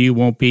you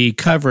won't be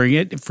covering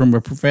it from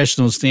a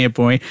professional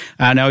standpoint?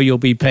 I know you'll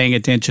be paying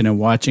attention and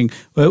watching.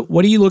 But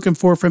what are you looking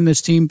for from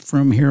this team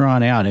from here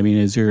on out? I mean,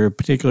 is there a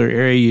particular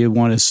area you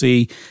want to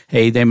see,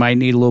 hey, they might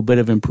need a little bit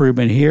of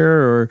improvement here,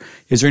 or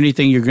is there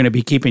anything you're going to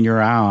be keeping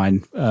your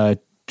eye on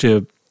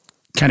to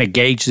kind of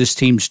gauge this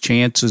team's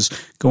chances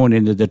going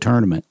into the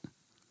tournament?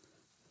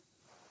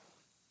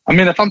 I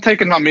mean, if I'm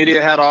taking my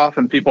media hat off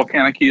and people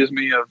can't accuse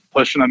me of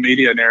pushing a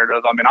media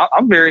narrative, I mean,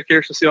 I'm very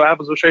curious to see what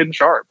happens with Shaden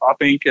Sharp. I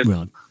think I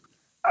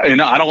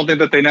don't think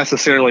that they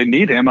necessarily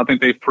need him. I think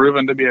they've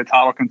proven to be a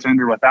title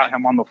contender without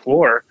him on the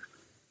floor.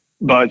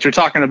 But you're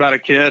talking about a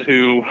kid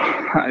who,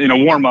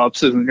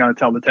 warm-ups isn't going to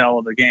tell the tale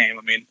of the game.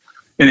 I mean,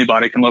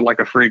 anybody can look like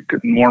a freak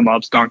in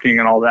warm-ups, dunking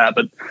and all that.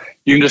 But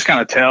you can just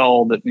kind of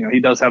tell that, he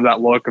does have that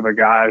look of a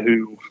guy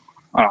who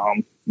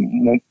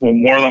will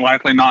more than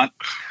likely not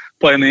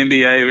play in the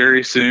NBA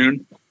very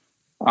soon.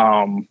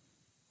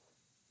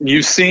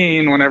 You've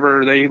seen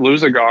whenever they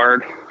lose a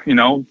guard,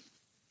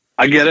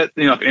 I get it.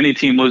 If any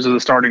team loses a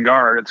starting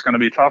guard, it's going to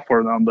be tough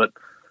for them. But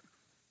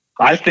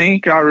I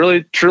think I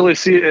really truly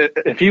see it.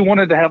 If he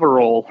wanted to have a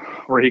role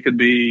where he could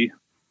be,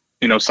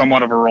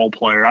 somewhat of a role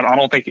player, I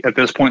don't think at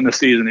this point in the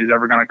season he's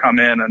ever going to come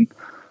in and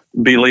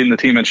be leading the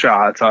team in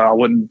shots. I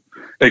wouldn't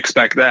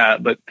expect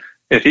that. But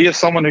if he is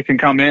someone who can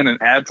come in and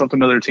add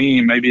something to their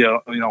team, maybe a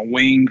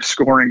wing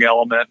scoring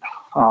element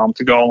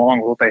to go along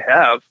with what they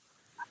have,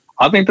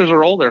 I think there's a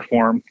role there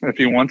for him if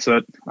he wants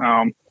it.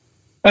 And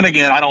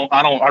again,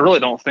 I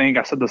really don't think,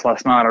 I said this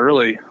last night, I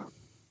really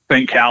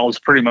think Cal is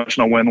pretty much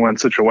in a win-win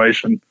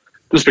situation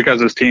just because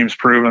his team's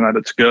proven that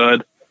it's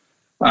good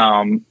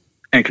and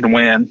can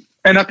win.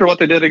 And after what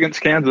they did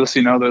against Kansas,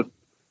 the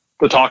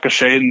talk of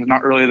Shaden's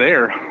not really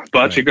there. But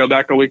right. You go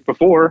back a week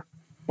before,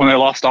 when they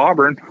lost to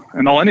Auburn,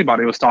 and all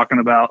anybody was talking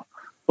about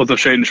was if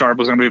Shaden Sharp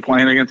was going to be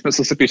playing against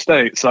Mississippi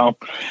State. So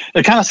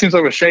it kind of seems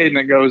like with Shaden,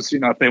 it goes,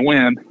 if they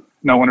win,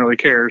 no one really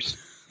cares.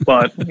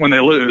 But when they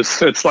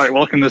lose, it's like,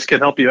 well, can this kid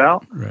help you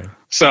out? Right.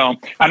 So,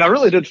 and I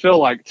really did feel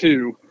like,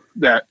 too,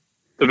 that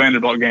the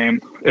Vanderbilt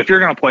game, if you're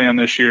going to play him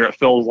this year, it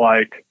feels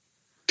like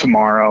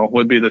tomorrow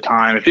would be the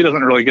time. If he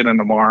doesn't really get in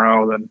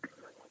tomorrow, then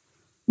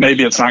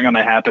maybe it's not going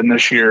to happen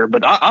this year.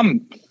 But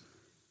I'm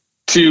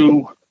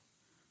to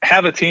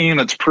have a team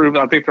that's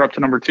proven, I think they're up to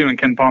number 2 in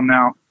KenPom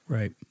now.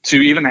 Right. To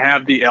even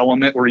have the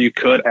element where you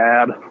could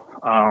add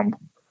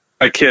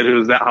a kid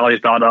who's that highly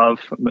thought of,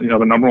 the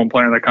number 1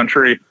 player in the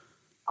country.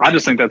 I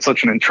just think that's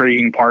such an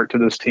intriguing part to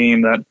this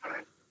team that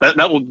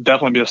will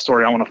definitely be a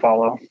story I want to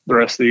follow the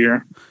rest of the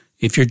year.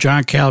 If you're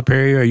John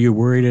Calipari, are you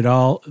worried at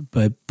all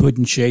but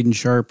putting Shaden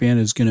Sharp in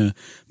is going to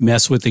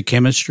mess with the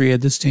chemistry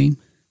of this team?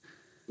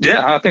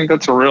 Yeah, I think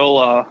that's a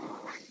real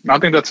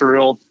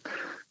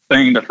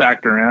thing to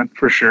factor in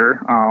for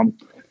sure.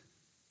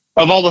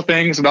 Of all the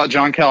things about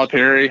John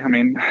Calipari, I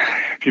mean,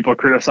 people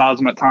criticize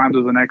him at times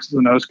as an X's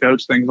and O's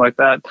coach, things like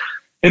that.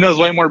 He knows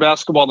way more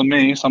basketball than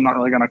me, so I'm not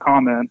really going to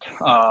comment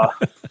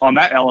on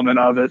that element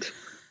of it.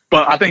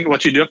 But I think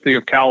what you do have to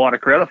give Cal a lot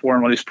of credit for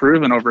and what he's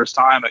proven over his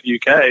time at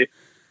UK.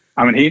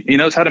 I mean, he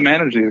knows how to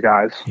manage these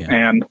guys. Yeah.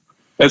 And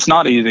it's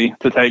not easy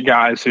to take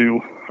guys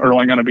who are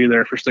only going to be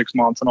there for 6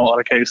 months in a lot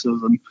of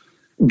cases and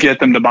get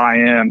them to buy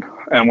in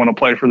and want to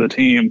play for the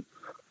team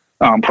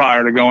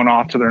prior to going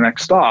off to their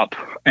next stop.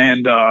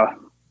 And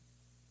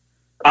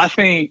I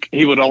think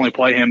he would only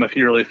play him if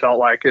he really felt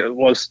like it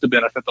was to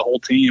benefit the whole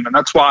team. And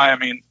that's why, I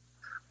mean,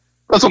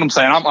 that's what I'm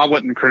saying. I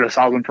wouldn't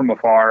criticize him from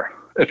afar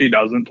if he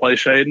doesn't play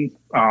Shaden,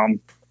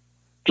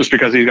 just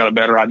because he's got a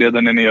better idea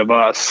than any of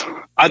us.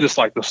 I just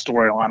like the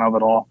storyline of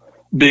it all,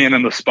 being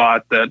in the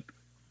spot that,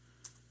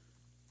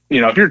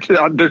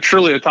 if they're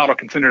truly a title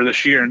contender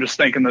this year and just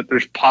thinking that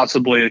there's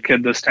possibly a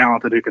kid this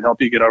talented who could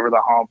help you get over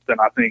the hump, then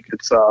I think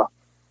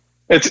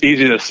it's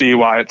easy to see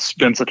why it's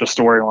been such a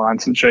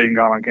storyline since Shaden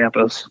got on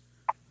campus.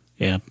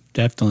 Yeah,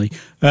 definitely.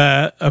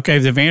 Okay,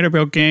 the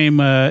Vanderbilt game,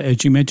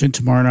 as you mentioned,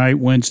 tomorrow night,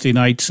 Wednesday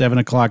night, 7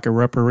 o'clock at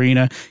Rupp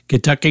Arena.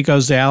 Kentucky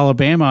goes to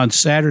Alabama on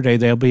Saturday.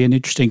 That'll be an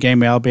interesting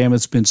game.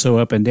 Alabama's been so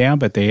up and down,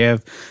 but they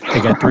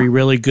got 3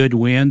 really good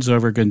wins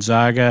over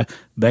Gonzaga,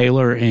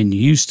 Baylor, and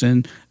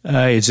Houston.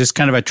 Is this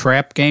kind of a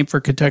trap game for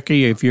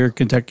Kentucky? If you're a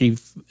Kentucky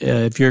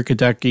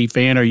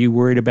fan, are you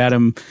worried about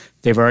them?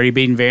 They've already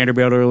beaten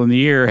Vanderbilt early in the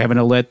year,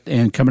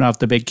 and coming off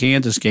the big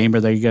Kansas game.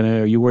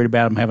 Are you worried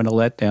about them having a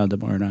letdown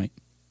tomorrow night?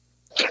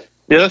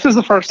 Yeah, this is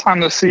the first time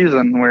this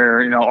season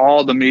where,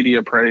 all the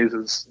media praise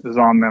is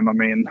on them. I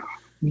mean,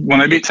 when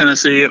they beat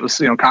Tennessee, it was,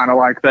 kind of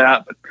like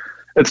that, but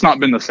it's not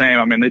been the same.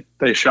 I mean,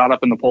 they shot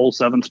up in the poll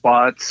 7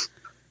 spots.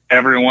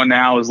 Everyone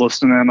now is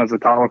listing them as a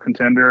title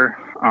contender.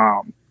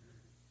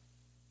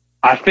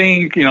 I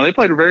think, they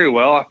played very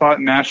well, I thought,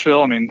 in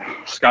Nashville. I mean,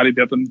 Scottie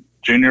Pippen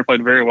Jr.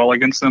 played very well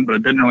against them, but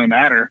it didn't really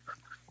matter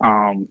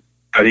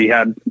that he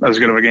had as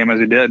good of a game as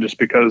he did just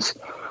because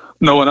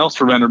no one else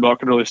for Vanderbilt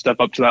could really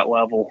step up to that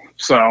level.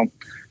 So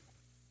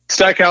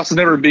Stackhouse has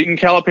never beaten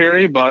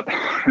Calipari, but,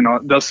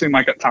 it does seem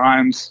like at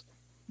times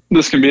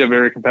this can be a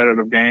very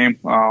competitive game.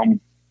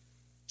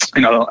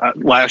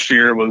 Last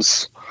year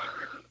was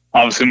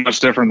obviously much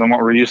different than what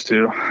we're used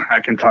to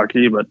at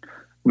Kentucky, but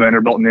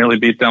Vanderbilt nearly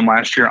beat them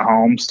last year at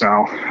home. So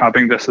I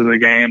think this is a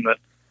game that,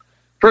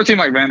 for a team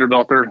like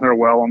Vanderbilt, they're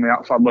well on the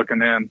outside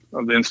looking in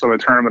of the NCAA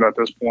tournament at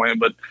this point.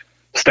 But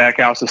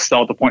Stackhouse is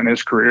still at the point in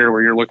his career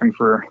where you're looking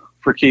for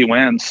key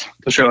wins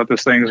to show that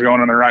this thing is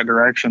going in the right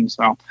direction.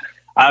 So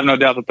I have no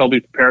doubt that they'll be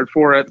prepared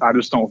for it. I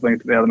just don't think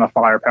that they have enough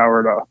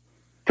firepower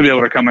to be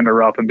able to come into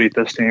Rupp and beat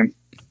this team.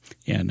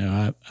 Yeah,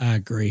 no, I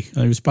agree.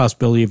 There's a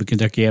possibility of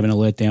Kentucky having a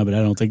letdown, but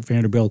I don't think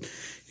Vanderbilt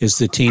is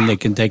the team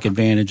that can take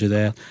advantage of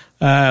that.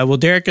 Well,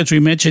 Derek, as we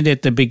mentioned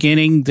at the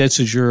beginning, this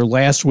is your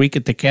last week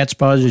at the Cat's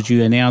Paws. As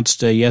you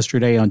announced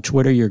yesterday on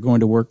Twitter, you're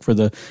going to work for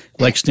the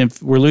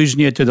Lexington. We're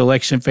losing you to the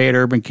Lexington Fayette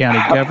Urban County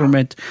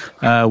government.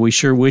 We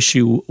sure wish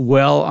you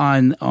well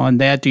on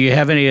that. Do you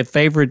have any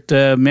favorite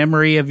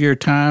memory of your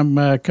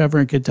time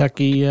covering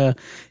Kentucky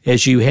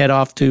as you head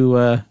off to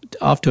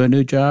a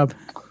new job?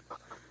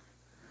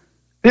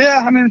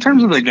 Yeah, I mean, in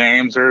terms of the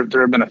games, there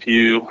have been a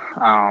few.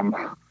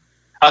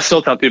 I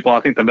still tell people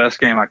I think the best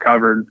game I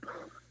covered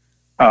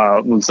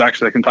was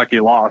actually a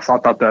Kentucky loss. I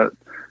thought that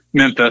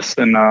Memphis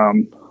and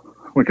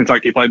when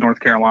Kentucky played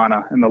North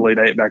Carolina in the Elite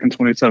Eight back in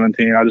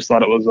 2017, I just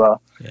thought it was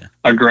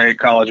a great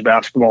college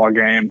basketball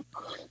game.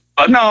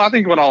 But no, I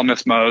think what I'll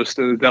miss most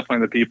is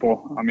definitely the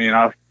people. I mean,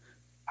 I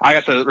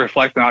got to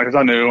reflect on it because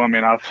I knew. I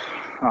mean, I've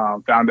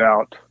found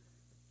out,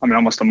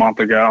 almost a month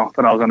ago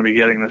that I was going to be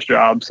getting this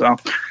job. So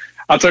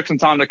I took some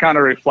time to kind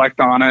of reflect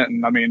on it.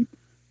 And I mean,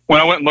 when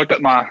I went and looked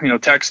at my,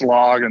 text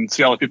log and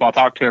see all the people I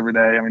talk to every day,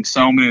 I mean,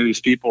 so many of these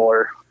people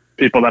are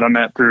people that I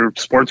met through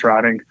sports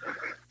writing.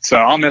 So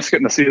I'll miss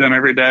getting to see them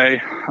every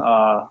day.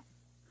 I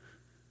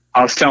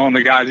was telling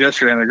the guys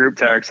yesterday in the group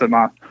text that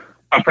my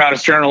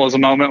proudest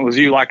journalism moment was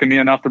you liking me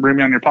enough to bring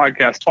me on your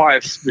podcast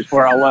twice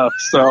before I left.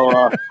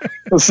 So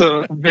it's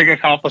a big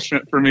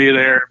accomplishment for me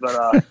there.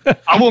 But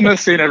I will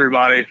miss seeing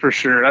everybody for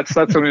sure. That's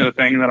only the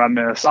thing that I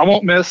miss. I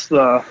won't miss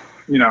the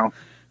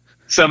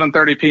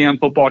 7:30 p.m.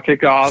 football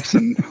kickoffs.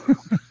 And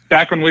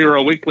back when we were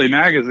a weekly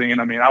magazine,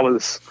 I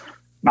was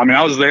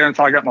there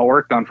until I got my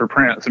work done for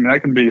print. So,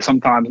 that can be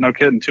sometimes, no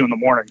kidding, 2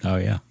 a.m. Oh,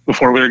 yeah.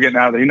 Before we were getting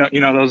out of there. You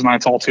know those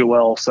nights all too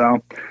well.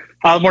 So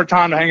I had more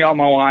time to hang out with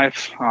my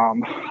wife.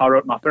 I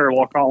wrote my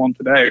farewell column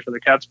today for the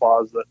Cat's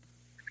Paws that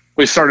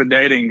we started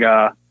dating.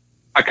 I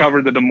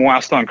covered the Des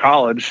Moines Stone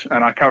College,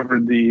 and I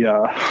covered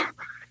the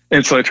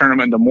NCAA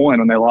tournament in Des Moines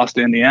when they lost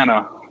to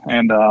Indiana.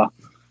 And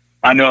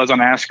I knew I was going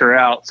to ask her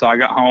out, so I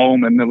got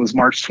home, and it was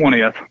March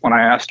 20th when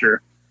I asked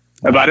her.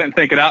 But I didn't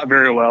think it out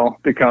very well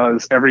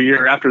because every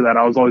year after that,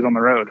 I was always on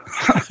the road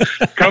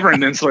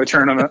covering the NCAA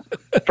tournament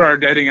for our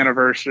dating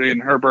anniversary,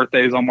 and her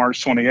birthday is on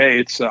March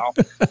 28th.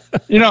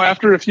 So,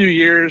 after a few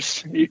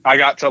years, I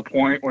got to a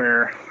point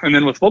where, and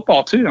then with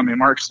football too,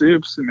 Mark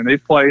Stoops,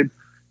 they've played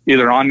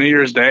either on New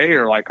Year's Day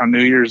or like on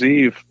New Year's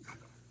Eve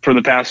for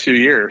the past few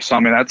years. So,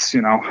 that's,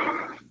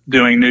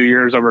 doing New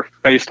Year's over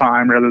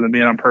FaceTime rather than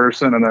being in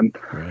person, and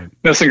then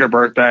missing her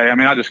birthday.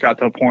 I just got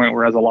to a point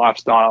where as a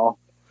lifestyle,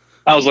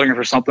 I was looking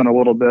for something a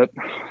little bit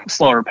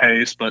slower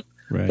pace, but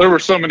there were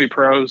so many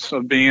pros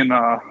of being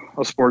a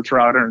sports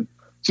writer and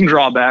some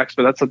drawbacks,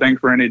 but that's the thing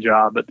for any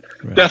job. But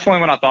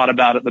definitely when I thought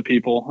about it, the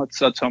people,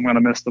 that's who I'm going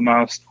to miss the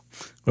most.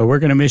 Well, we're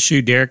going to miss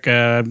you, Derek.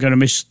 I'm going to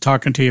miss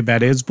talking to you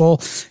about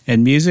ISBL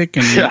and music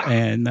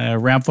and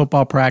around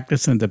football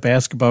practice and the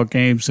basketball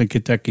games and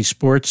Kentucky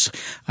sports.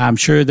 I'm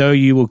sure, though,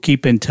 you will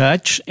keep in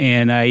touch.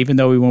 And even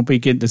though we won't be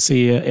getting to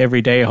see you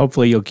every day,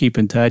 hopefully you'll keep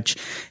in touch.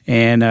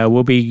 And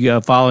we'll be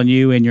following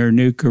you in your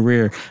new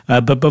career.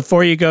 But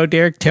before you go,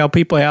 Derek, tell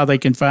people how they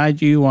can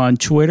find you on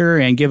Twitter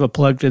and give a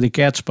plug to the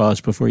Cat's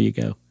Paws before you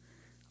go.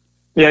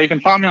 Yeah, you can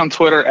find me on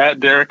Twitter at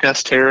Derek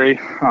S. Terry.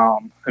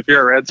 If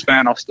you're a Reds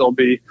fan, I'll still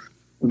be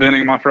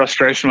venting my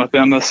frustration with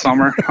them this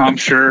summer, I'm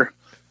sure.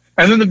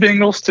 And then the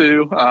Bengals,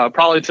 too,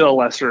 probably to a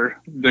lesser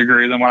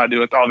degree than what I do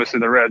with, obviously,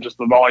 the Reds, just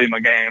the volume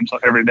of games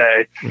every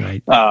day.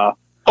 Right.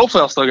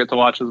 Hopefully I'll still get to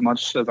watch as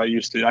much as I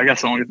used to. I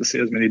guess I won't get to see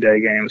as many day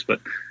games.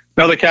 But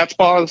no, the Cat's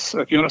Paws,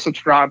 if you want to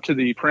subscribe to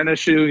the print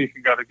issue, you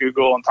can go to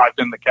Google and type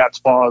in the Cat's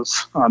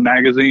Paws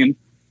magazine,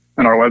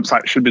 and our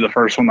website should be the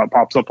first one that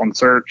pops up on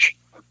search.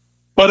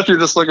 But if you're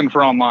just looking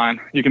for online,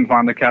 you can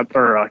find the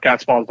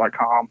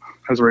catspaws.com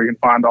is where you can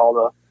find all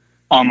the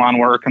online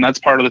work, and that's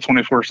part of the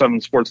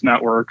 24/7 Sports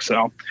Network.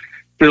 So if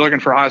you're looking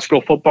for high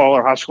school football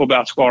or high school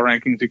basketball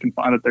rankings, you can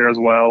find it there as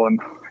well. And,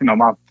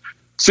 my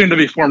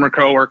soon-to-be former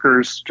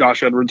coworkers,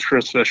 Josh Edwards,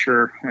 Chris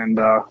Fisher, and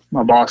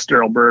my boss,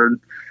 Daryl Bird,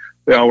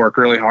 they all work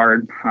really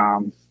hard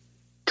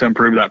to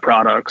improve that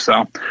product.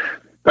 So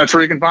that's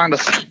where you can find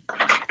us.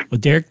 Well,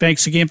 Derek,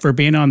 thanks again for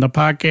being on the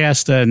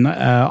podcast and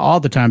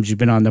all the times you've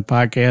been on the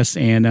podcast.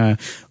 And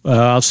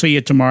I'll see you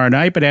tomorrow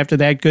night. But after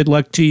that, good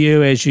luck to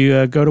you as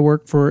you go to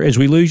work as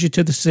we lose you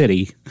to the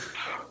city.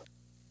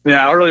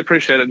 Yeah, I really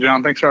appreciate it,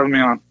 John. Thanks for having me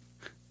on.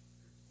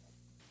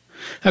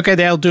 Okay,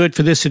 that'll do it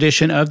for this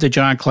edition of the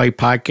John Clay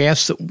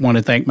Podcast. I want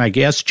to thank my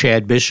guests,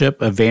 Chad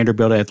Bishop of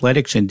Vanderbilt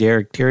Athletics and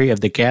Derek Terry of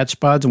the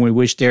Catspods, and we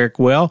wish Derek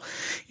well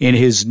in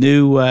his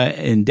new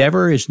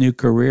endeavor, his new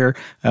career.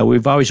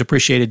 We've always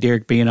appreciated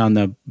Derek being on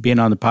the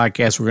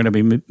podcast. We're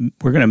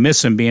going to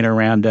miss him being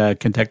around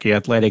Kentucky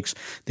Athletics,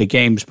 the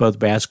games, both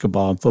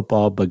basketball and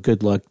football. But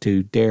good luck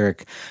to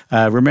Derek.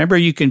 Remember,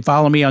 you can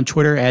follow me on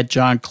Twitter at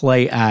John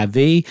Clay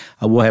IV.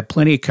 We'll have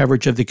plenty of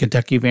coverage of the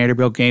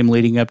Kentucky-Vanderbilt game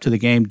leading up to the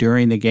game,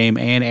 during the game,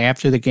 and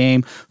after the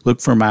game. Look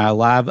for my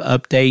live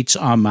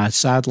updates on my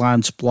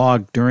Sidelines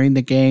blog during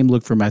the game.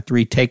 Look for my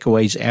 3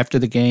 takeaways after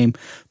the game.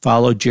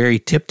 Follow Jerry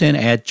Tipton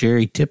at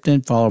Jerry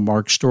Tipton. Follow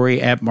Mark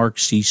Story at Mark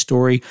C.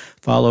 Story.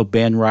 Follow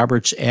Ben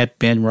Roberts at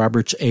Ben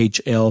Roberts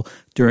HL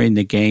during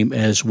the game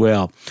as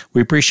well.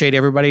 We appreciate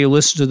everybody who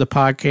listens to the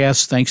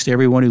podcast. Thanks to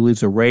everyone who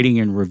leaves a rating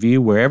and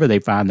review wherever they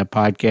find the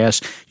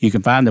podcast. You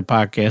can find the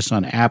podcast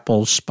on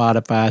Apple,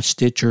 Spotify,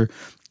 Stitcher,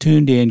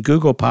 TuneIn,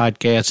 Google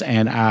Podcasts,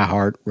 and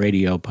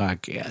iHeartRadio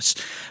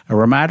Podcasts. A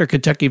reminder,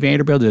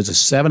 Kentucky-Vanderbilt is a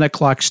 7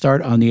 o'clock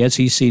start on the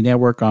SEC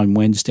Network on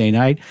Wednesday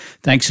night.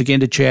 Thanks again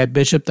to Chad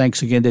Bishop.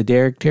 Thanks again to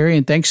Derek Terry.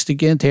 And thanks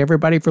again to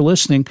everybody for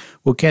listening.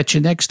 We'll catch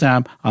you next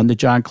time on the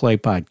John Clay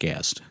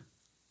Podcast.